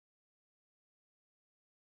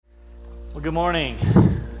Well, good morning.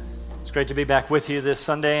 It's great to be back with you this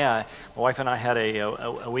Sunday. My wife and I had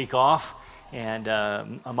a week off, and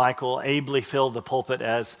Michael ably filled the pulpit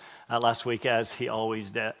as last week, as he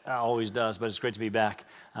always does. But it's great to be back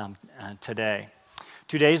today.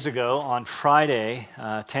 2 days ago, on Friday,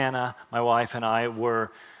 Tana, my wife, and I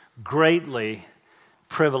were greatly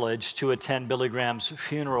privileged to attend Billy Graham's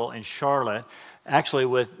funeral in Charlotte, actually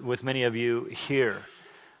with many of you here.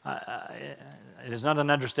 It is not an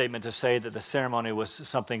understatement to say that the ceremony was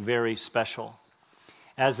something very special.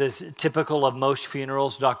 As is typical of most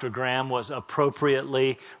funerals, Dr. Graham was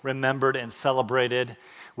appropriately remembered and celebrated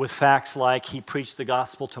with facts like he preached the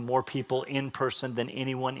gospel to more people in person than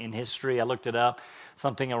anyone in history. I looked it up,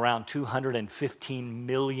 something around 215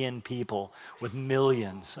 million people with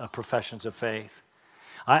millions of professions of faith.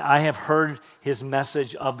 I have heard his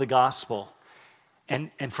message of the gospel.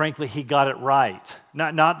 And frankly, he got it right.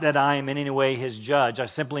 Not that I am in any way his judge. I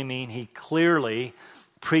simply mean he clearly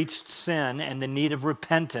preached sin and the need of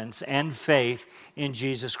repentance and faith in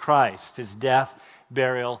Jesus Christ, his death,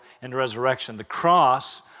 burial, and resurrection. The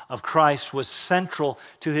cross of Christ was central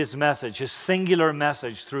to his message, his singular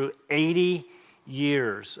message through 80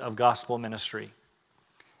 years of gospel ministry.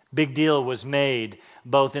 Big deal was made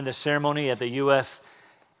both in the ceremony at the U.S.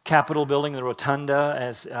 Capitol building, the Rotunda,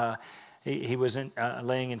 as he was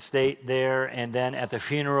laying in state there, and then at the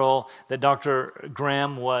funeral that Dr.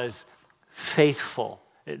 Graham was faithful.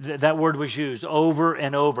 That word was used over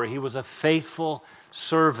and over. He was a faithful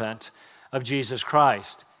servant of Jesus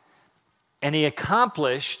Christ. And he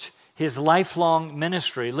accomplished his lifelong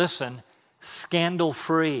ministry, listen,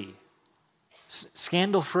 scandal-free.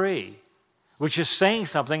 Scandal-free, which is saying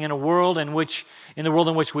something in the world in which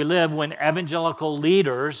we live, when evangelical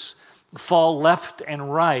leaders fall left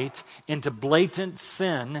and right into blatant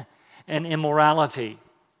sin and immorality.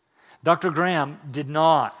 Dr. Graham did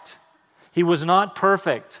not. He was not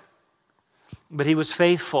perfect, but he was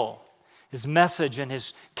faithful. His message and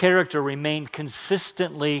his character remained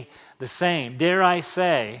consistently the same. Dare I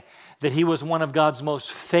say that he was one of God's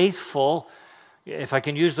most faithful, if I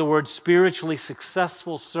can use the word, spiritually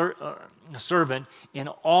successful servant in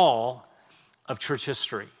all of church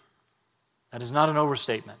history. That is not an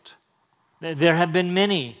overstatement. There have been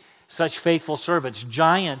many such faithful servants,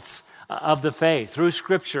 giants of the faith, through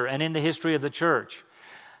Scripture and in the history of the church.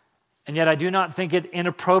 And yet I do not think it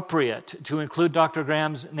inappropriate to include Dr.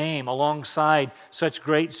 Graham's name alongside such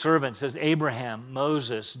great servants as Abraham,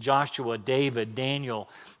 Moses, Joshua, David, Daniel,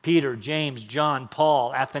 Peter, James, John,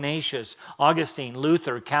 Paul, Athanasius, Augustine,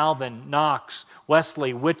 Luther, Calvin, Knox,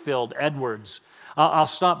 Wesley, Whitefield, Edwards. I'll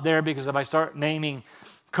stop there, because if I start naming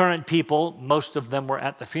current people, most of them were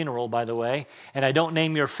at the funeral, by the way, and I don't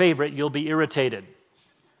name your favorite, you'll be irritated.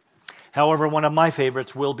 However, one of my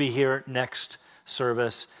favorites will be here next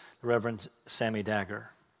service, the Reverend Sammy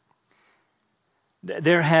Dagger.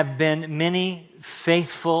 There have been many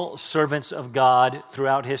faithful servants of God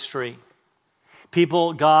throughout history.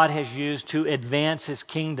 People God has used to advance his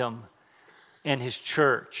kingdom and his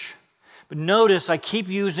church. But notice I keep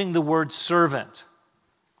using the word servant.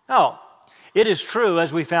 Oh, it is true,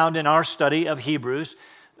 as we found in our study of Hebrews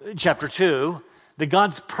chapter 2, that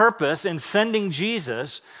God's purpose in sending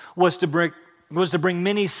Jesus was to bring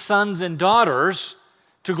many sons and daughters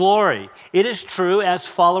to glory. It is true, as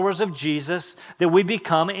followers of Jesus, that we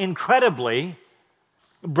become incredibly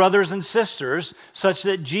brothers and sisters, such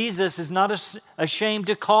that Jesus is not ashamed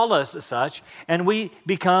to call us as such, and we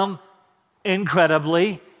become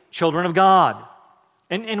incredibly children of God.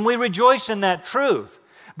 And we rejoice in that truth.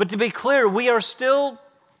 But to be clear, we are still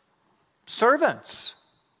servants.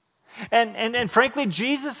 And frankly,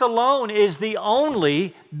 Jesus alone is the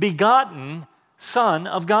only begotten Son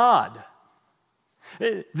of God.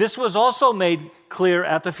 This was also made clear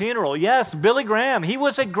at the funeral. Yes, Billy Graham, he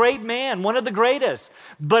was a great man, one of the greatest.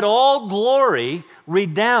 But all glory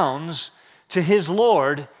redounds to his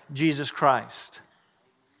Lord, Jesus Christ.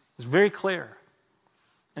 It's very clear.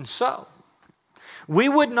 And so, we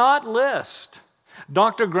would not list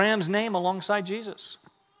Dr. Graham's name alongside Jesus.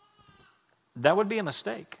 That would be a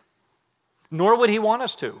mistake. Nor would he want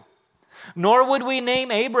us to. Nor would we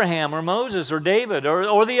name Abraham or Moses or David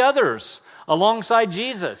or the others alongside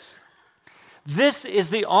Jesus. This is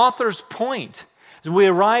the author's point as we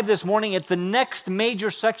arrive this morning at the next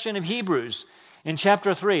major section of Hebrews in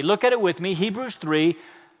chapter 3. Look at it with me, Hebrews 3,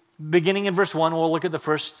 beginning in verse 1. We'll look at the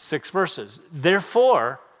first 6 verses.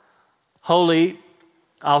 Therefore, holy,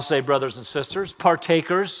 I'll say brothers and sisters,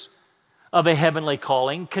 partakers of a heavenly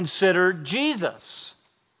calling, consider Jesus,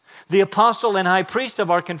 the apostle and high priest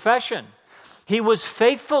of our confession. He was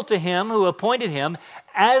faithful to him who appointed him,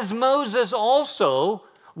 as Moses also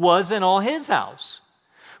was in all his house.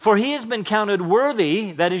 For he has been counted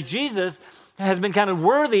worthy, that is Jesus, has been counted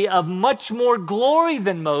worthy of much more glory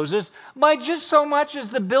than Moses, by just so much as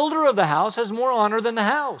the builder of the house has more honor than the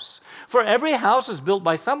house. For every house is built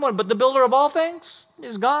by someone, but the builder of all things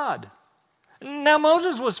is God. Now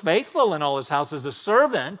Moses was faithful in all his house as a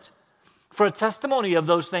servant for a testimony of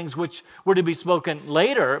those things which were to be spoken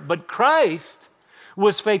later, but Christ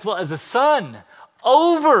was faithful as a son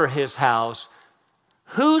over his house,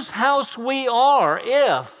 whose house we are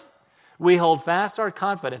if we hold fast our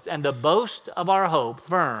confidence and the boast of our hope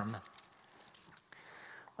firm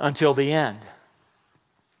until the end.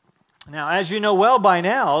 Now, as you know well by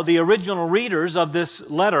now, the original readers of this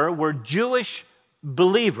letter were Jewish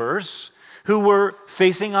believers who were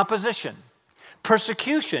facing opposition,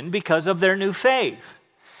 persecution because of their new faith.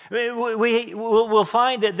 We'll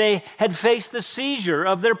find that they had faced the seizure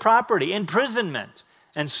of their property, imprisonment,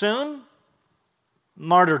 and soon,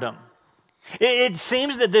 martyrdom. It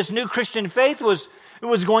seems that this new Christian faith was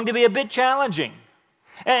going to be a bit challenging.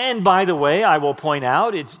 And by the way, I will point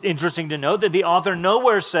out, it's interesting to note that the author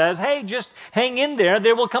nowhere says, hey, just hang in there.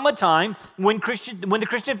 There will come a time when the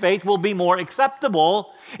Christian faith will be more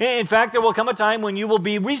acceptable. In fact, there will come a time when you will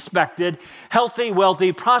be respected, healthy,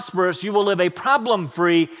 wealthy, prosperous. You will live a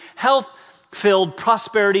problem-free, health-filled,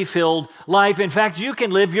 prosperity-filled life. In fact, you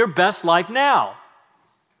can live your best life now.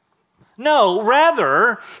 No,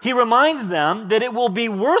 rather, he reminds them that it will be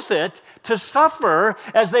worth it to suffer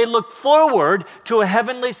as they look forward to a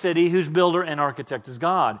heavenly city whose builder and architect is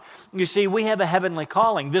God. You see, we have a heavenly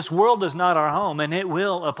calling. This world is not our home, and it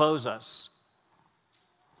will oppose us.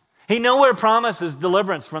 He nowhere promises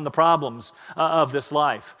deliverance from the problems of this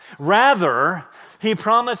life. Rather, he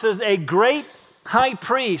promises a great high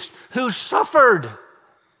priest who suffered,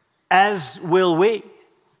 as will we.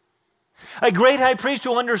 A great high priest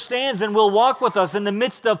who understands and will walk with us in the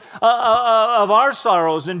midst of our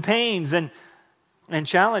sorrows and pains and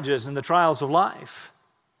challenges and the trials of life.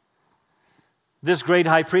 This great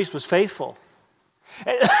high priest was faithful,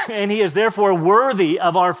 and he is therefore worthy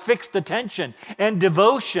of our fixed attention and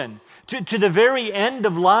devotion to the very end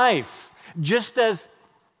of life, just as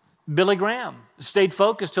Billy Graham stayed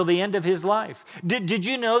focused till the end of his life. Did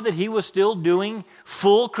you know that he was still doing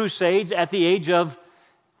full crusades at the age of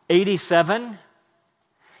 87?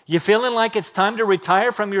 You feeling like it's time to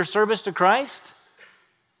retire from your service to Christ?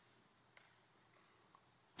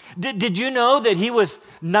 Did you know that he was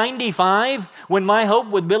 95 when My Hope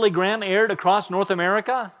with Billy Graham aired across North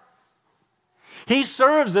America? He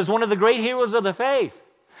serves as one of the great heroes of the faith.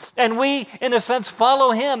 And we, in a sense,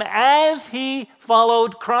 follow him as he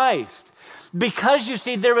followed Christ. Because, you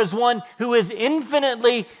see, there is one who is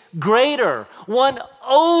infinitely greater, one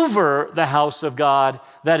over the house of God,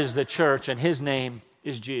 that is the church, and his name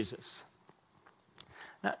is Jesus.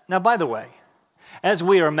 Now, by the way, as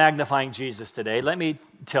we are magnifying Jesus today, let me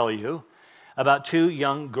tell you about two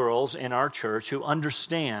young girls in our church who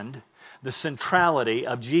understand the centrality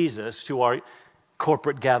of Jesus to our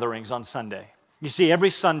corporate gatherings on Sunday. You see, every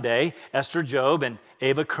Sunday, Esther Job and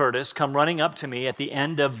Ava Curtis come running up to me at the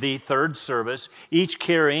end of the third service, each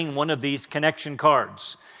carrying one of these connection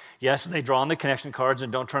cards. Yes, they draw on the connection cards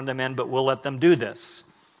and don't turn them in, but we'll let them do this.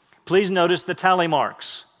 Please notice the tally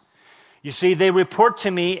marks. You see, they report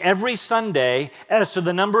to me every Sunday as to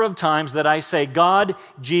the number of times that I say God,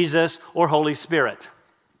 Jesus, or Holy Spirit.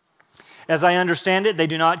 As I understand it, they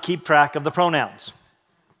do not keep track of the pronouns.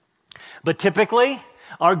 But typically,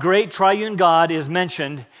 our great triune God is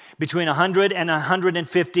mentioned between 100 and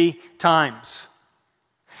 150 times.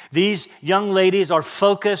 These young ladies are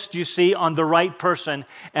focused, you see, on the right person,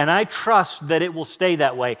 and I trust that it will stay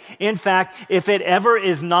that way. In fact, if it ever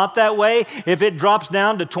is not that way, if it drops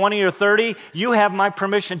down to 20 or 30, you have my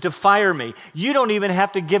permission to fire me. You don't even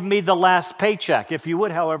have to give me the last paycheck. If you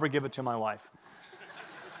would, however, give it to my wife.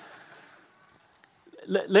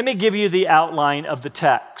 Let me give you the outline of the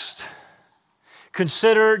text.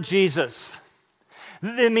 Consider Jesus.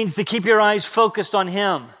 It means to keep your eyes focused on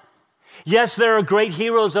him. Yes, there are great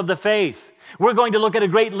heroes of the faith. We're going to look at a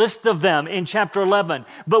great list of them in chapter 11,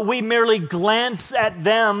 but we merely glance at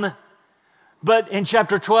them. But in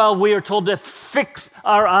chapter 12, we are told to fix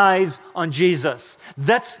our eyes on Jesus.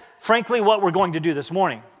 That's frankly what we're going to do this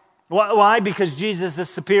morning. Why? Because Jesus is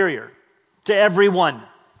superior to everyone,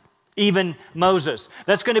 even Moses.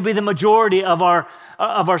 That's going to be the majority of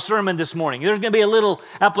our sermon this morning. There's going to be a little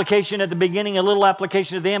application at the beginning, a little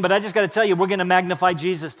application at the end, but I just got to tell you, we're going to magnify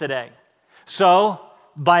Jesus today. So,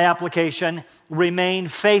 by application, remain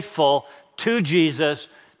faithful to Jesus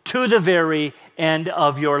to the very end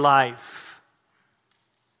of your life.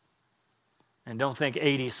 And don't think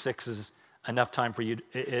 86 is enough time for you,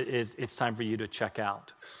 it's time for you to check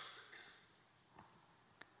out.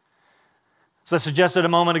 So I suggested a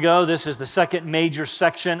moment ago, this is the second major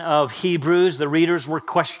section of Hebrews. The readers were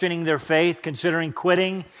questioning their faith, considering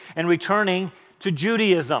quitting and returning to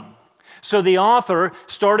Judaism. So the author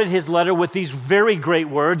started his letter with these very great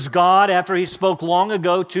words. God, after he spoke long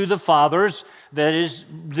ago to the fathers, that is,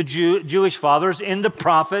 the Jewish fathers, in the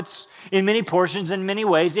prophets, in many portions, in many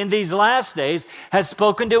ways, in these last days, has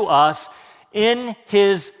spoken to us in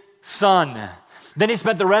his Son. Then he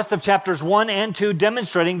spent the rest of chapters 1 and 2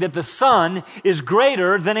 demonstrating that the Son is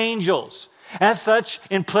greater than angels. As such,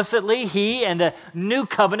 implicitly, he and the new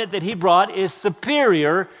covenant that he brought is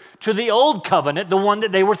superior to the old covenant, the one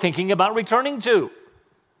that they were thinking about returning to.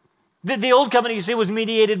 The old covenant, you see, was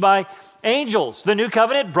mediated by angels. The new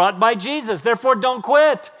covenant brought by Jesus. Therefore, don't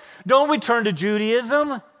quit. Don't return to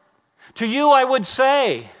Judaism. To you, I would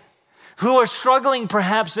say, who are struggling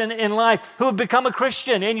perhaps in life, who have become a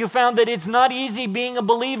Christian, and you found that it's not easy being a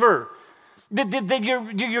believer, that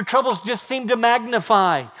your troubles just seem to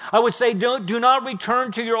magnify. I would say do not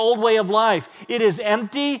return to your old way of life. It is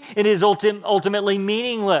empty. It is ultimately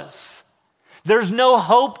meaningless. There's no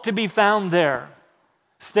hope to be found there.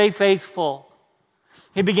 Stay faithful.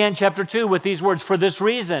 He began chapter 2 with these words, for this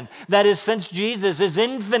reason, that is, since Jesus is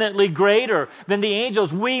infinitely greater than the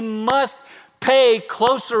angels, we must pay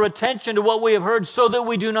closer attention to what we have heard so that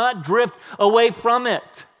we do not drift away from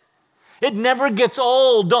it. It never gets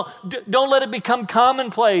old. Don't let it become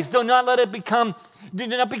commonplace. Do not become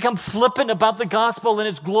flippant about the gospel and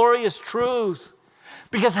its glorious truth.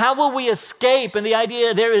 Because how will we escape? And the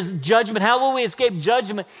idea there is judgment. How will we escape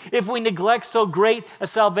judgment if we neglect so great a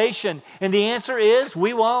salvation? And the answer is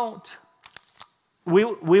we won't.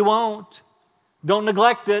 We won't. Don't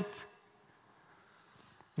neglect it.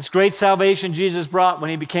 This great salvation Jesus brought when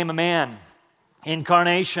he became a man,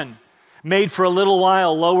 incarnation, made for a little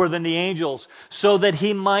while lower than the angels, so that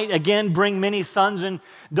he might again bring many sons and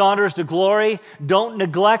daughters to glory. Don't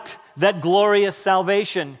neglect that glorious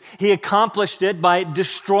salvation. He accomplished it by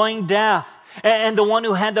destroying death and the one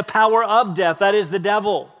who had the power of death, that is the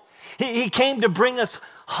devil. He came to bring us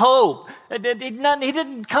hope. He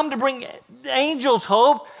didn't come to bring angels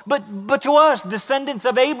hope, but to us, descendants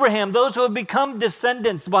of Abraham, those who have become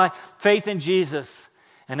descendants by faith in Jesus.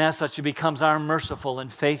 And as such, he becomes our merciful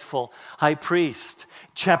and faithful high priest.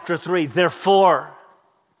 Chapter 3, therefore,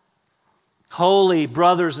 holy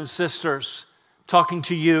brothers and sisters, talking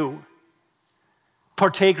to you,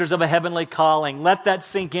 partakers of a heavenly calling. Let that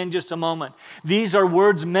sink in just a moment. These are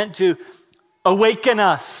words meant to awaken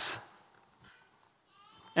us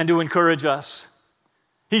and to encourage us.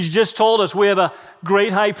 He's just told us we have a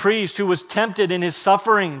great high priest who was tempted in his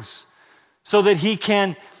sufferings so that he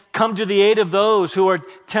can come to the aid of those who are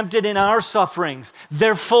tempted in our sufferings.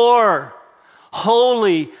 Therefore,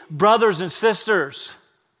 holy brothers and sisters,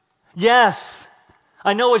 yes,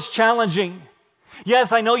 I know it's challenging.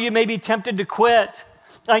 Yes, I know you may be tempted to quit.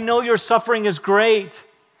 I know your suffering is great.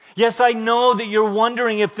 Yes, I know that you're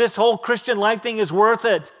wondering if this whole Christian life thing is worth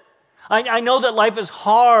it. I know that life is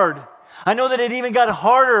hard. I know that it even got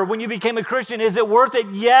harder when you became a Christian. Is it worth it?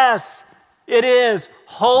 Yes, it is.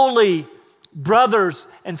 Holy brothers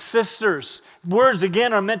and sisters. Words,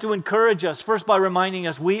 again, are meant to encourage us. First, by reminding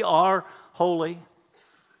us we are holy.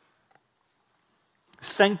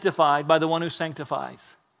 Sanctified by the one who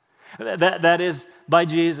sanctifies. That is by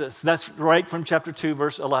Jesus. That's right from chapter 2,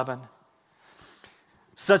 verse 11.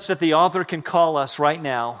 Such that the author can call us right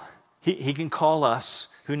now. He can call us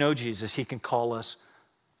who know Jesus. He can call us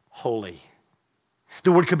holy.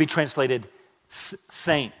 The word could be translated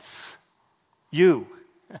saints. You.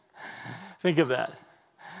 Think of that.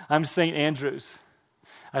 I'm St. Andrews.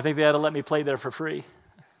 I think they ought to let me play there for free.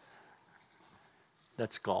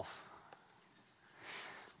 That's golf.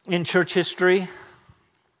 In church history,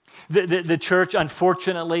 the church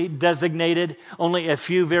unfortunately designated only a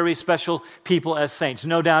few very special people as saints.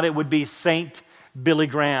 No doubt it would be Saint Billy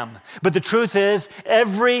Graham. But the truth is,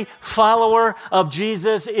 every follower of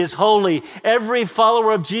Jesus is holy. Every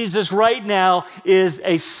follower of Jesus right now is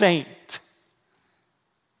a saint.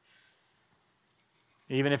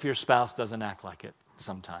 Even if your spouse doesn't act like it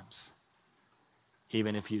sometimes.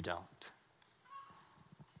 Even if you don't.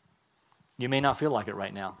 You may not feel like it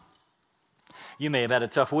right now. You may have had a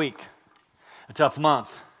tough week, a tough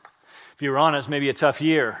month. If you're honest, maybe a tough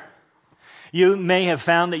year. You may have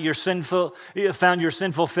found that your sinful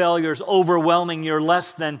failures overwhelming your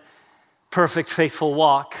less than perfect faithful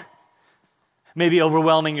walk. Maybe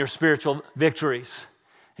overwhelming your spiritual victories.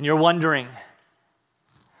 And you're wondering,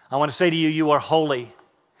 I want to say to you, you are holy.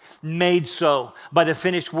 made so by the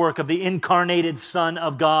finished work of the incarnated Son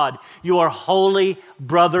of God. You are holy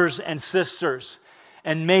brothers and sisters.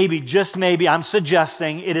 And maybe, just maybe, I'm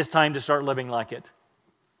suggesting it is time to start living like it.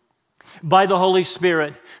 By the Holy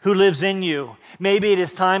Spirit who lives in you. Maybe it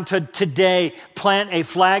is time to today plant a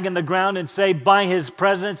flag in the ground and say, by His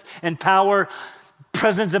presence and power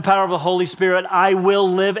of the Holy Spirit, I will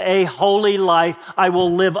live a holy life. I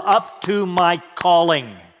will live up to my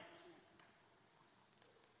calling.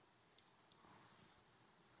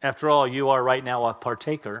 After all, you are right now a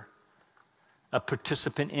partaker, a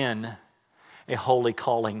participant in a holy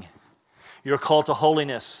calling. Your call to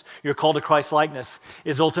holiness, your call to Christ-likeness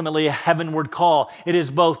is ultimately a heavenward call. It is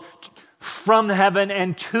both from heaven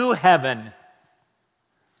and to heaven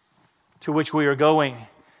to which we are going.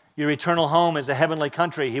 Your eternal home is a heavenly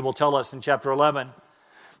country, He will tell us in chapter 11.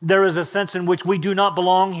 There is a sense in which we do not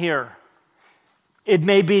belong here. It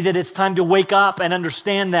may be that it's time to wake up and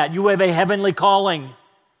understand that. You have a heavenly calling.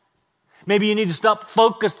 Maybe you need to stop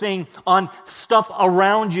focusing on stuff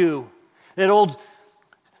around you. That old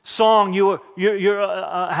song,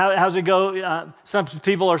 how's it go? Some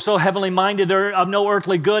people are so heavenly minded, they're of no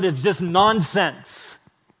earthly good. It's just nonsense.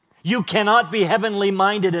 You cannot be heavenly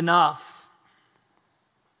minded enough.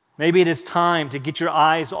 Maybe it is time to get your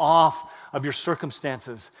eyes off of your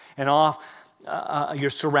circumstances and off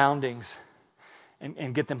your surroundings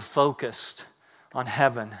and get them focused on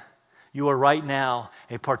heaven. You are right now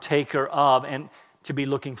a partaker of and to be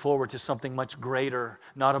looking forward to something much greater,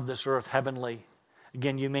 not of this earth, heavenly.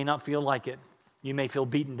 Again, you may not feel like it. You may feel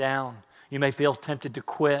beaten down. You may feel tempted to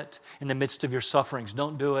quit in the midst of your sufferings.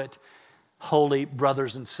 Don't do it. Holy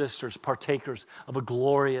brothers and sisters, partakers of a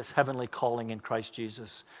glorious heavenly calling in Christ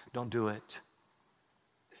Jesus. Don't do it.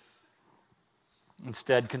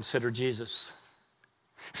 Instead, consider Jesus.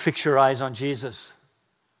 Fix your eyes on Jesus.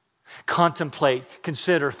 Contemplate,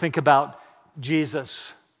 consider, think about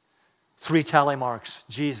Jesus. 3 tally marks.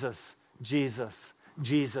 Jesus, Jesus,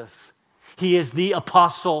 Jesus. He is the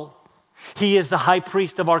apostle. He is the high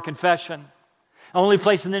priest of our confession. Only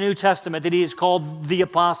place in the New Testament that He is called the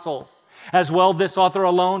apostle. As well, this author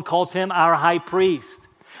alone calls Him our high priest.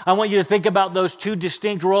 I want you to think about those two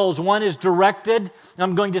distinct roles. One is directed,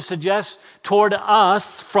 I'm going to suggest, toward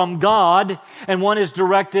us from God, and one is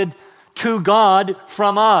directed to God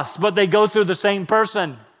from us, but they go through the same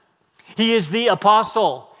person. He is the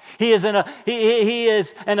apostle. He is an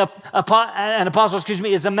apostle,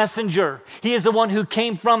 is a messenger. He is the one who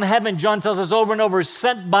came from heaven, John tells us over and over,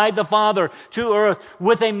 sent by the Father to earth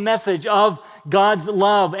with a message of God's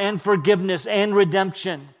love and forgiveness and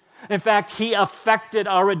redemption. In fact, He effected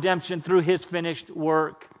our redemption through His finished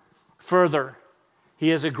work. Further,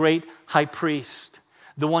 He is a great high priest,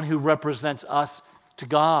 the one who represents us to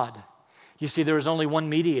God. You see, there is only one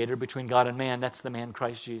mediator between God and man. That's the man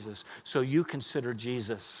Christ Jesus. So you consider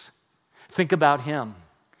Jesus. Think about Him.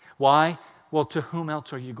 Why? Well, to whom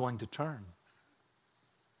else are you going to turn?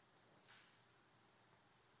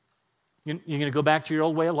 You're going to go back to your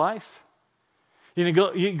old way of life? You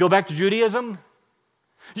go back to Judaism?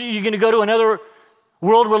 You're going to go to another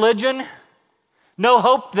world religion? No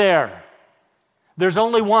hope there. There's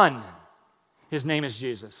only one. His name is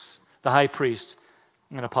Jesus, the high priest,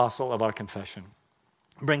 an apostle of our confession.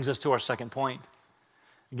 Brings us to our second point.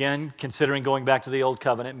 Again, considering going back to the Old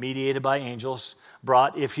Covenant, mediated by angels,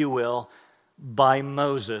 brought, if you will, by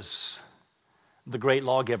Moses, the great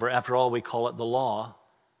lawgiver. After all, we call it the law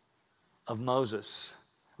of Moses.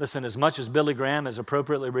 Listen, as much as Billy Graham is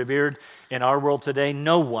appropriately revered in our world today,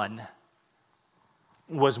 no one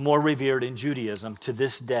was more revered in Judaism to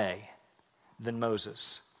this day than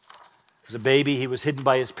Moses. As a baby, he was hidden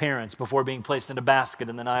by his parents before being placed in a basket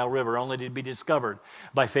in the Nile River, only to be discovered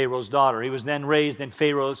by Pharaoh's daughter. He was then raised in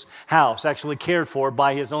Pharaoh's house, actually cared for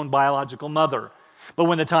by his own biological mother. But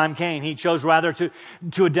when the time came, he chose rather to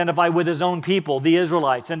identify with his own people, the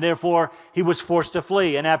Israelites, and therefore he was forced to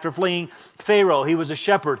flee. And after fleeing Pharaoh, he was a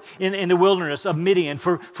shepherd in the wilderness of Midian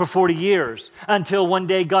for 40 years, until one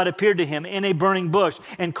day God appeared to him in a burning bush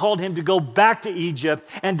and called him to go back to Egypt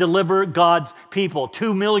and deliver God's people,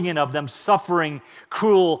 2 million of them suffering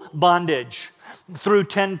cruel bondage. Through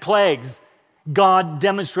 10 plagues, God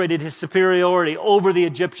demonstrated His superiority over the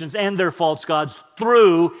Egyptians and their false gods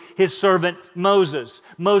through His servant Moses.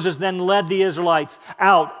 Moses then led the Israelites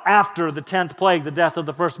out after the 10th plague, the death of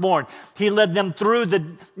the firstborn. He led them through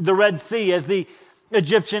the Red Sea as the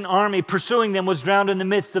Egyptian army pursuing them was drowned in the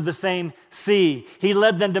midst of the same sea. He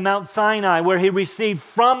led them to Mount Sinai, where he received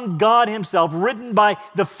from God himself, written by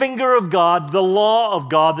the finger of God, the law of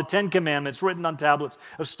God, the 10 Commandments written on tablets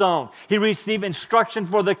of stone. He received instruction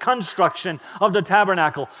for the construction of the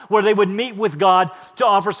tabernacle, where they would meet with God to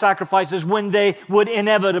offer sacrifices when they would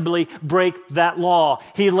inevitably break that law.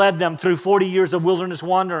 He led them through 40 years of wilderness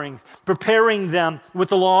wanderings, preparing them with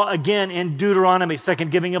the law again in Deuteronomy,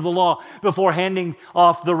 second giving of the law, before handing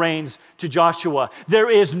off the reins to Joshua. There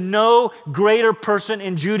is no greater person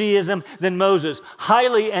in Judaism than Moses,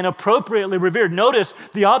 highly and appropriately revered. Notice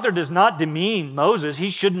the author does not demean Moses.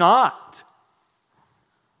 He should not.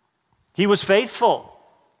 He was faithful.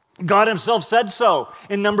 God himself said so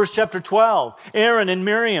in Numbers chapter 12. Aaron and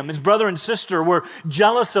Miriam, his brother and sister, were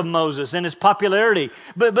jealous of Moses and his popularity.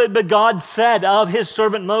 But God said of his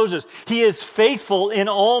servant Moses, he is faithful in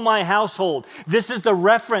all my household. This is the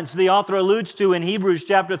reference the author alludes to in Hebrews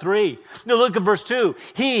chapter 3. Now look at verse 2.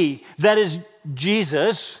 He, that is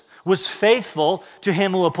Jesus, was faithful to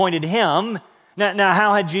him who appointed him. Now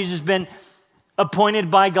how had Jesus been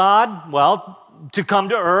appointed by God? Well, to come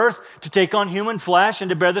to earth, to take on human flesh, and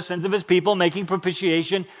to bear the sins of his people, making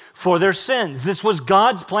propitiation for their sins. This was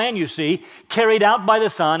God's plan, you see, carried out by the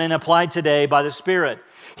Son and applied today by the Spirit.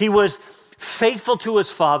 He was faithful to his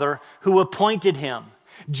Father who appointed him,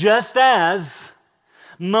 just as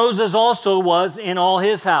Moses also was in all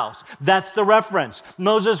his house. That's the reference.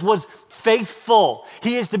 Moses was faithful.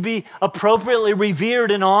 He is to be appropriately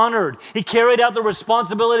revered and honored. He carried out the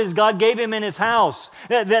responsibilities God gave him in his house,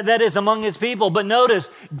 that is among his people. But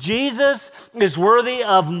notice, Jesus is worthy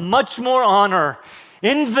of much more honor,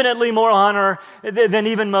 infinitely more honor than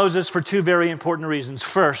even Moses, for two very important reasons.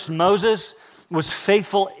 First, Moses was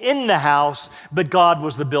faithful in the house, but God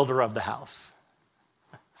was the builder of the house.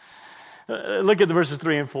 Look at the verses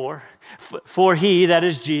 3 and 4. For he, that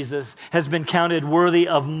is Jesus, has been counted worthy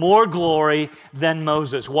of more glory than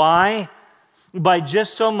Moses. Why? By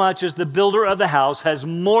just so much as the builder of the house has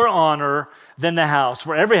more honor than the house.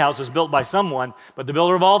 For every house is built by someone, but the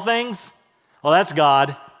builder of all things, well, that's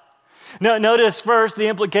God. Now, notice first, the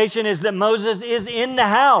implication is that Moses is in the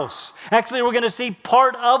house. Actually, we're going to see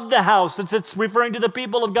part of the house, since it's referring to the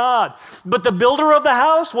people of God. But the builder of the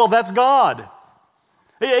house, well, that's God.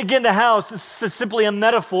 Again, the house is simply a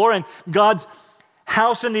metaphor, and God's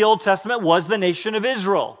house in the Old Testament was the nation of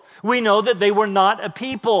Israel. We know that they were not a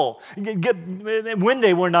people. When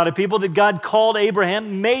they were not a people, that God called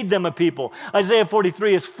Abraham, made them a people. Isaiah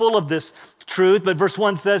 43 is full of this truth, but verse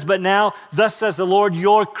 1 says, "But now, thus says the Lord,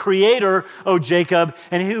 your creator, O Jacob,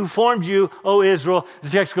 and he who formed you, O Israel."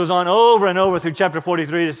 The text goes on over and over through chapter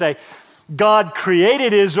 43 to say, God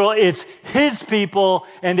created Israel, it's his people,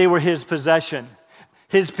 and they were his possession.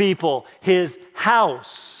 His people, his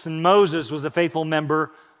house. And Moses was a faithful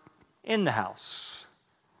member in the house,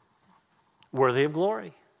 worthy of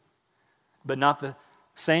glory, but not the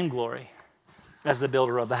same glory as the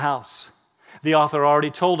builder of the house. The author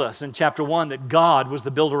already told us in chapter 1 that God was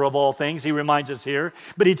the builder of all things. He reminds us here.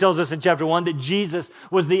 But he tells us in chapter 1 that Jesus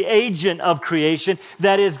was the agent of creation.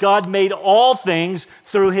 That is, God made all things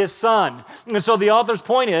through his Son. And so the author's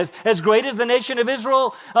point is, as great as the nation of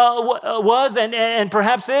Israel was and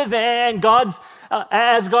perhaps is, and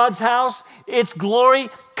as God's house, its glory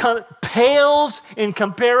pales in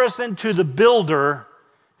comparison to the builder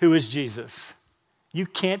who is Jesus. You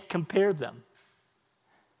can't compare them.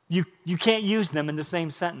 You can't use them in the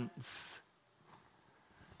same sentence.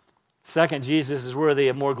 Second, Jesus is worthy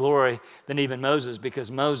of more glory than even Moses,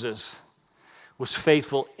 because Moses was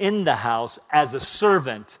faithful in the house as a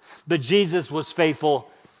servant, but Jesus was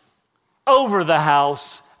faithful over the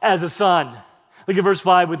house as a son. Look at verse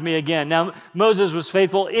 5 with me again. Now, Moses was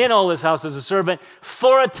faithful in all his house as a servant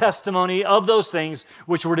for a testimony of those things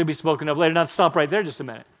which were to be spoken of later. Now, stop right there just a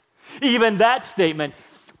minute. Even that statement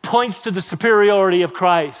points to the superiority of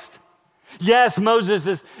Christ. Yes,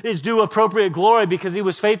 Moses is due appropriate glory because he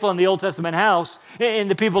was faithful in the Old Testament house, in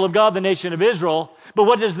the people of God, the nation of Israel. But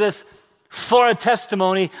what does this for a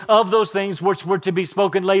testimony of those things which were to be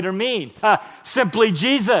spoken later mean? Simply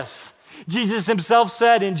Jesus. Jesus himself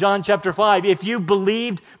said in John chapter 5, if you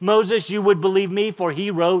believed Moses, you would believe me, for he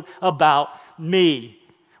wrote about me.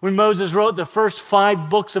 When Moses wrote the first 5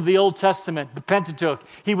 books of the Old Testament, the Pentateuch,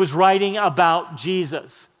 he was writing about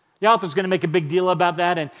Jesus. The author's going to make a big deal about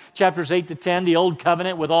that in chapters 8 to 10. The Old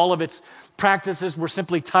Covenant, with all of its practices, were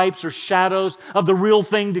simply types or shadows of the real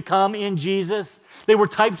thing to come in Jesus. They were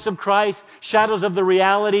types of Christ, shadows of the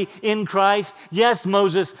reality in Christ. Yes,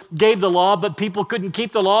 Moses gave the law, but people couldn't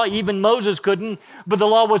keep the law. Even Moses couldn't, but the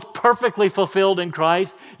law was perfectly fulfilled in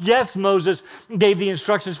Christ. Yes, Moses gave the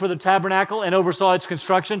instructions for the tabernacle and oversaw its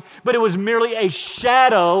construction, but it was merely a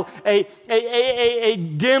shadow, a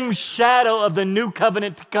dim shadow of the new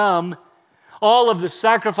covenant to come. All of the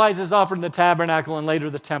sacrifices offered in the tabernacle and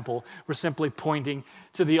later the temple were simply pointing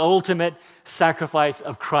to the ultimate sacrifice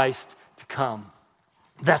of Christ to come.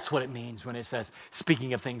 That's what it means when it says,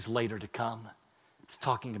 speaking of things later to come. It's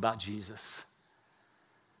talking about Jesus.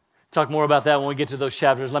 Talk more about that when we get to those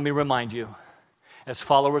chapters. Let me remind you, as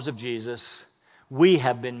followers of Jesus, we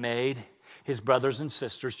have been made his brothers and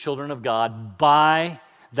sisters, children of God, by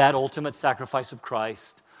that ultimate sacrifice of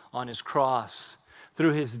Christ on his cross.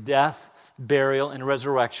 Through his death, burial, and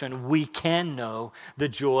resurrection, we can know the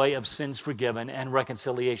joy of sins forgiven and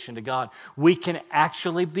reconciliation to God. We can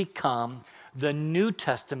actually become the New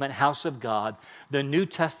Testament house of God, the New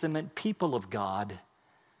Testament people of God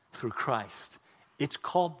through Christ. It's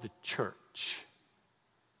called the church.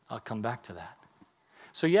 I'll come back to that.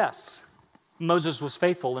 So yes, Moses was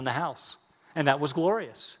faithful in the house, and that was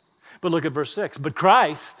glorious. But look at verse 6. But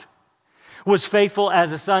Christ was faithful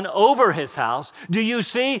as a son over his house. Do you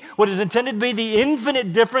see what is intended to be the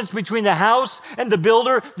infinite difference between the house and the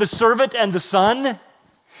builder, the servant and the son?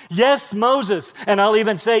 Yes, Moses, and I'll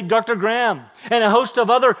even say Dr. Graham, and a host of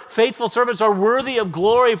other faithful servants are worthy of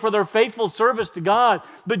glory for their faithful service to God.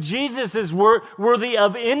 But Jesus is worthy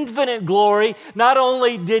of infinite glory. Not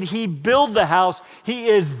only did he build the house, he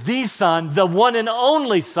is the son, the one and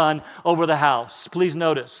only son over the house. Please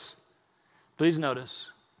notice,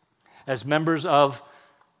 as members of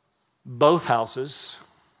both houses,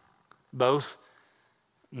 both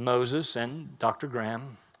Moses and Dr.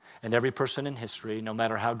 Graham, and every person in history, no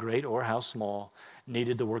matter how great or how small,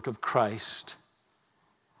 needed the work of Christ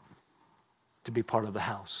to be part of the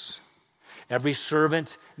house. Every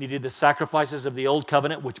servant needed the sacrifices of the old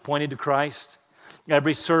covenant, which pointed to Christ.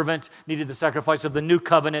 Every servant needed the sacrifice of the new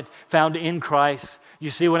covenant found in Christ.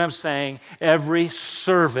 You see what I'm saying? Every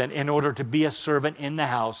servant, in order to be a servant in the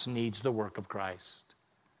house, needs the work of Christ.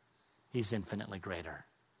 He's infinitely greater.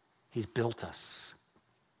 He's built us.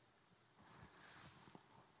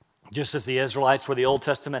 Just as the Israelites were the Old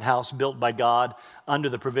Testament house built by God under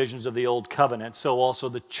the provisions of the Old Covenant, so also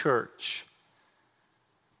the church.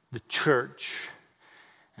 The church.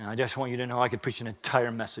 And I just want you to know I could preach an entire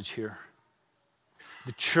message here.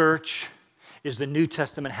 The church is the New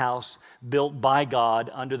Testament house built by God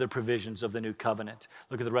under the provisions of the New Covenant.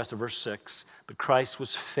 Look at the rest of verse 6. But Christ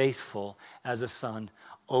was faithful as a son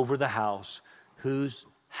over the house, whose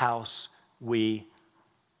house we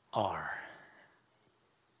are.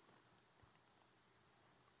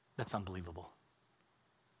 That's unbelievable.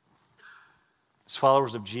 As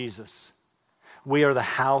followers of Jesus, we are the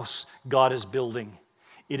house God is building.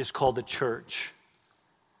 It is called the church.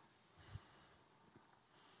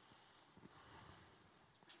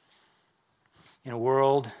 In a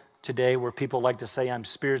world today where people like to say, I'm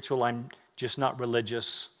spiritual, I'm just not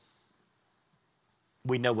religious,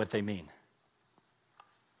 we know what they mean.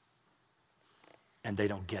 And they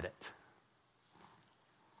don't get it.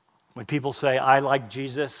 When people say, I like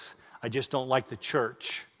Jesus, I just don't like the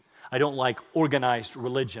church, I don't like organized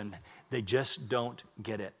religion, they just don't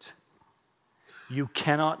get it. You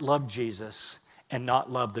cannot love Jesus and not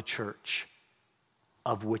love the church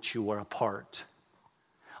of which you are a part.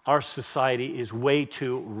 Our society is way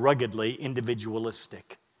too ruggedly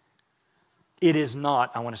individualistic. It is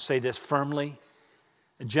not, I want to say this firmly,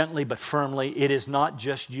 gently but firmly, it is not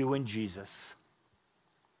just you and Jesus.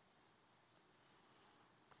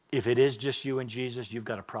 If it is just you and Jesus, you've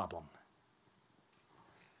got a problem.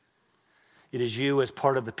 It is you as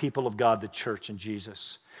part of the people of God, the church and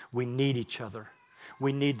Jesus. We need each other.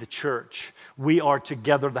 We need the church. We are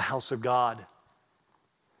together the house of God.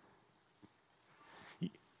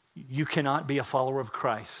 You cannot be a follower of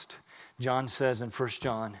Christ. John says in 1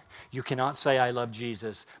 John, you cannot say I love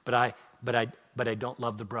Jesus, but I don't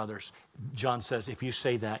love the brothers. John says, if you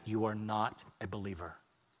say that, you are not a believer.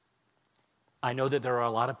 I know that there are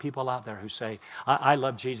a lot of people out there who say, I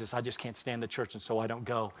love Jesus, I just can't stand the church, and so I don't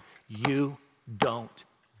go. You don't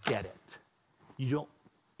get it. You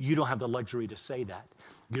don't have the luxury to say that.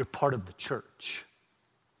 You're part of the church.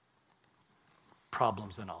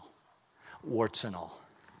 Problems and all, warts and all.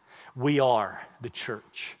 We are the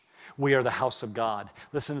church. We are the house of God.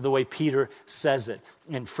 Listen to the way Peter says it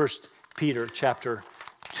in 1 Peter chapter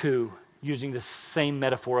 2. using the same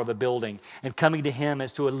metaphor of a building, and coming to him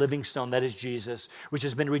as to a living stone, that is Jesus, which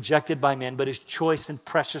has been rejected by men, but is choice and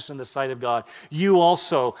precious in the sight of God. You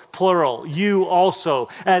also, plural, you also,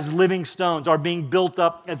 as living stones, are being built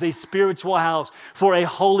up as a spiritual house for a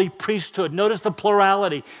holy priesthood. Notice the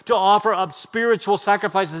plurality, to offer up spiritual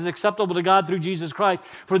sacrifices acceptable to God through Jesus Christ.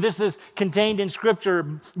 For this is contained in Scripture.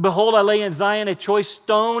 Behold, I lay in Zion a choice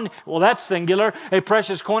stone, well, that's singular, a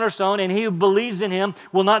precious cornerstone, and he who believes in him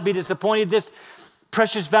will not be disappointed. This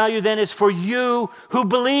precious value then is for you who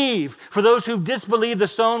believe. For those who disbelieve, the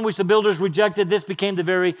stone which the builders rejected, this became the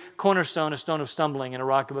very cornerstone, a stone of stumbling and a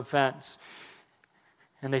rock of offense.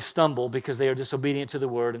 And they stumble because they are disobedient to the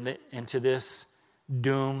word, and to this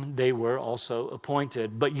doom they were also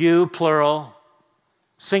appointed. But you, plural,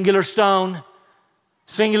 singular stone,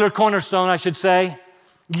 singular cornerstone, I should say,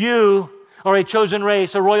 you are a chosen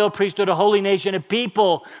race, a royal priesthood, a holy nation, a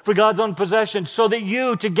people for God's own possession, so that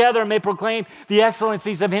you together may proclaim the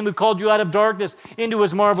excellencies of him who called you out of darkness into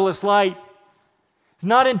his marvelous light. It's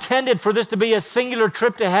not intended for this to be a singular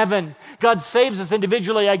trip to heaven. God saves us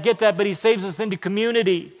individually, I get that, but he saves us into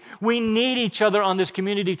community. We need each other on this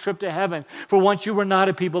community trip to heaven. For once you were not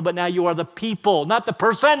a people, but now you are the people, not the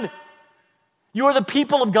person. You are the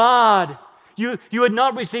people of God. You had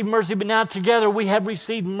not received mercy, but now together we have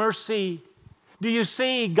received mercy. Do you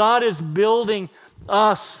see? God is building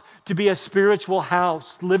us to be a spiritual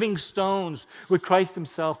house, living stones with Christ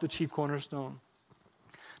himself, the chief cornerstone.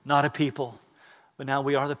 Not a people, but now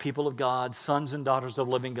we are the people of God, sons and daughters of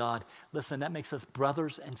living God. Listen, that makes us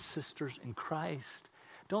brothers and sisters in Christ.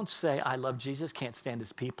 Don't say, I love Jesus, can't stand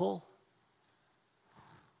his people.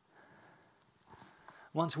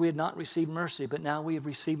 Once we had not received mercy, but now we have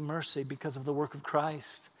received mercy because of the work of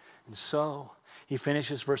Christ. And so he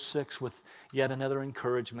finishes verse 6 with yet another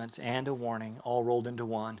encouragement and a warning, all rolled into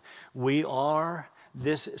one. We are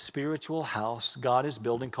this spiritual house God is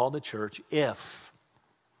building called the church if,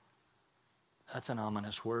 that's an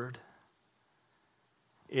ominous word,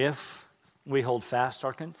 if we hold fast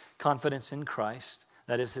our confidence in Christ,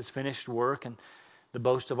 that is his finished work and the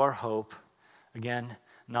boast of our hope, again,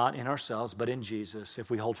 not in ourselves, but in Jesus, if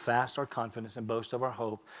we hold fast our confidence and boast of our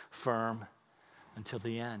hope firm until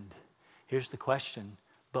the end. Here's the question,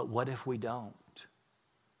 but what if we don't?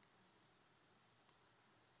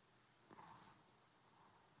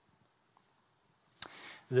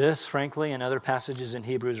 This, frankly, and other passages in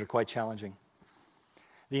Hebrews are quite challenging.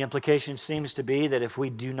 The implication seems to be that if we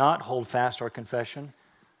do not hold fast our confession,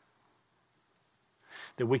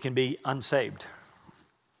 that we can be unsaved.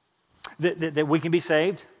 That we can be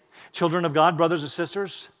saved, children of God, brothers and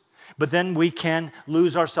sisters, but then we can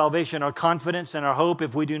lose our salvation, our confidence, and our hope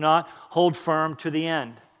if we do not hold firm to the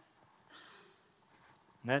end.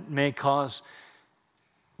 That may cause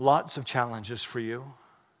lots of challenges for you.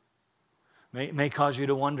 May cause you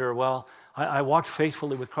to wonder, well, I walked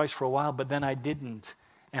faithfully with Christ for a while, but then I didn't.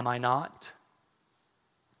 Am I not?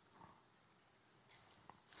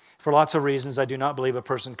 For lots of reasons, I do not believe a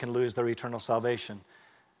person can lose their eternal salvation.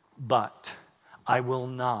 But I will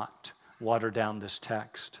not water down this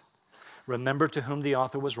text. Remember to whom the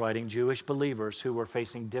author was writing, Jewish believers who were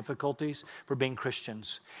facing difficulties for being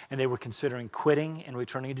Christians, and they were considering quitting and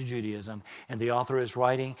returning to Judaism. And the author is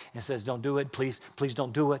writing and says, don't do it, please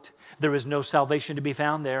don't do it. There is no salvation to be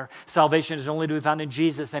found there. Salvation is only to be found in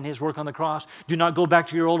Jesus and his work on the cross. Do not go back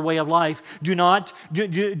to your old way of life. Do not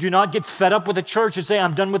get fed up with the church and say,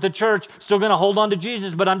 I'm done with the church, still going to hold on to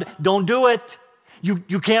Jesus, but don't do it. You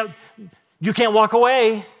can't walk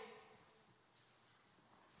away.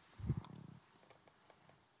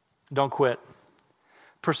 Don't quit.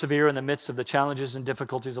 Persevere in the midst of the challenges and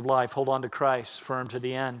difficulties of life. Hold on to Christ, firm to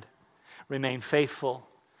the end. Remain faithful,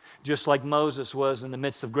 just like Moses was in the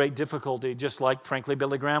midst of great difficulty, just like, frankly,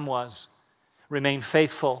 Billy Graham was. Remain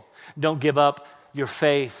faithful. Don't give up your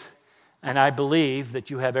faith. And I believe that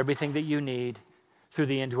you have everything that you need through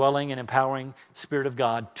the indwelling and empowering Spirit of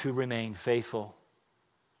God to remain faithful.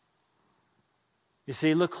 You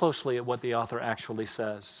see, look closely at what the author actually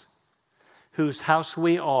says. Whose house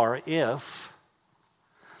we are if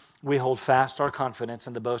we hold fast our confidence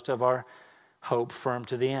and the boast of our hope firm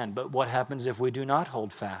to the end. But what happens if we do not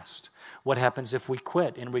hold fast? What happens if we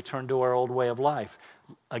quit and return to our old way of life?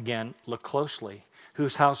 Again, look closely.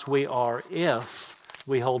 Whose house we are if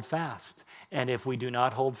we hold fast. And if we do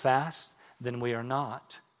not hold fast, then we are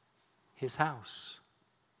not his house.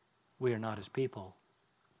 We are not his people.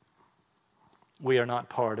 We are not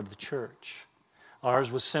part of the church.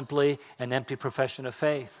 Ours was simply an empty profession of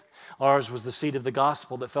faith. Ours was the seed of the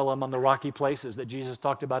gospel that fell among the rocky places that Jesus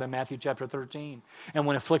talked about in Matthew chapter 13. And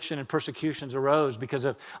when affliction and persecutions arose because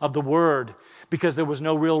of the word, because there was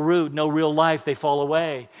no real root, no real life, they fall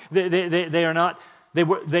away. They are not.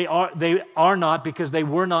 They are not because they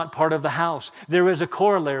were not part of the house. There is a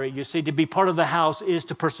corollary, you see. To be part of the house is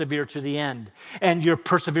to persevere to the end. And your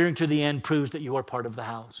persevering to the end proves that you are part of the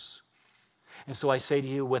house. And so I say to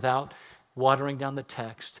you, without watering down the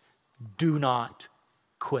text, do not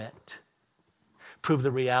quit. Prove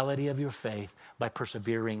the reality of your faith by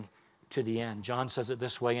persevering to the end. John says it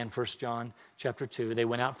this way in 1 John chapter 2. They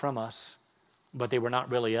went out from us, but they were not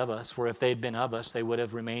really of us. For if they had been of us, they would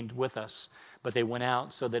have remained with us. But they went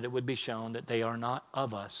out so that it would be shown that they are not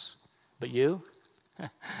of us. But you,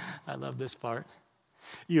 I love this part,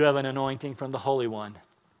 you have an anointing from the Holy One.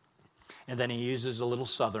 And then he uses a little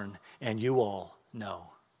southern, and you all know.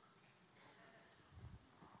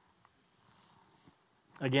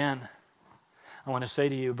 Again, I want to say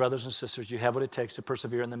to you, brothers and sisters, you have what it takes to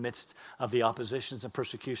persevere in the midst of the oppositions and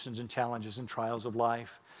persecutions and challenges and trials of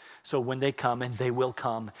life. So when they come, and they will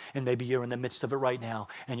come, and maybe you're in the midst of it right now,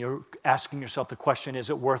 and you're asking yourself the question,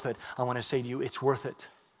 is it worth it? I want to say to you, it's worth it.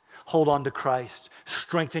 Hold on to Christ.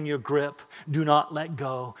 Strengthen your grip. Do not let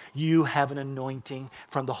go. You have an anointing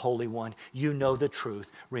from the Holy One. You know the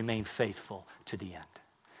truth. Remain faithful to the end.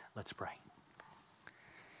 Let's pray.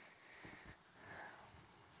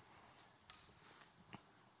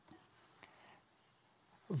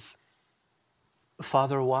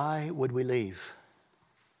 Father, why would we leave?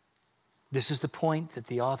 This is the point that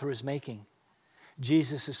the author is making.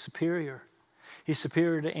 Jesus is superior. He's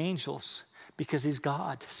superior to angels because he's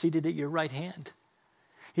God, seated at your right hand.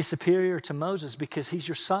 He's superior to Moses because he's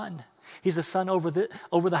your son. He's the son over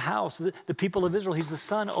the house, the people of Israel. He's the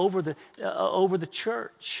son over the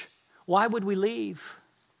church. Why would we leave?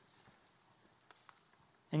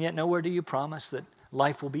 And yet nowhere do you promise that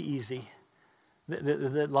life will be easy,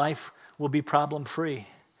 that life will be problem-free,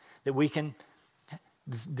 that we can,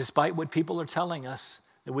 despite what people are telling us,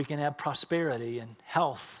 that we can have prosperity and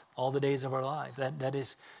health all the days of our life. That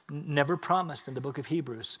is never promised in the book of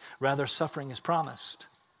Hebrews. Rather, suffering is promised.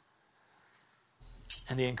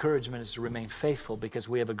 And the encouragement is to remain faithful because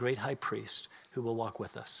we have a great high priest who will walk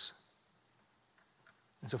with us.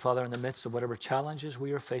 And so, Father, in the midst of whatever challenges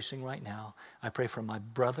we are facing right now, I pray for my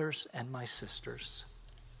brothers and my sisters,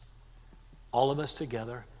 all of us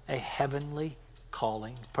together, a heavenly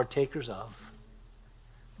calling, partakers of.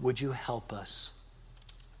 Would you help us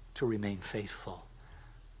to remain faithful,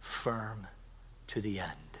 firm to the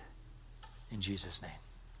end? In Jesus' name,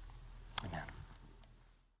 amen.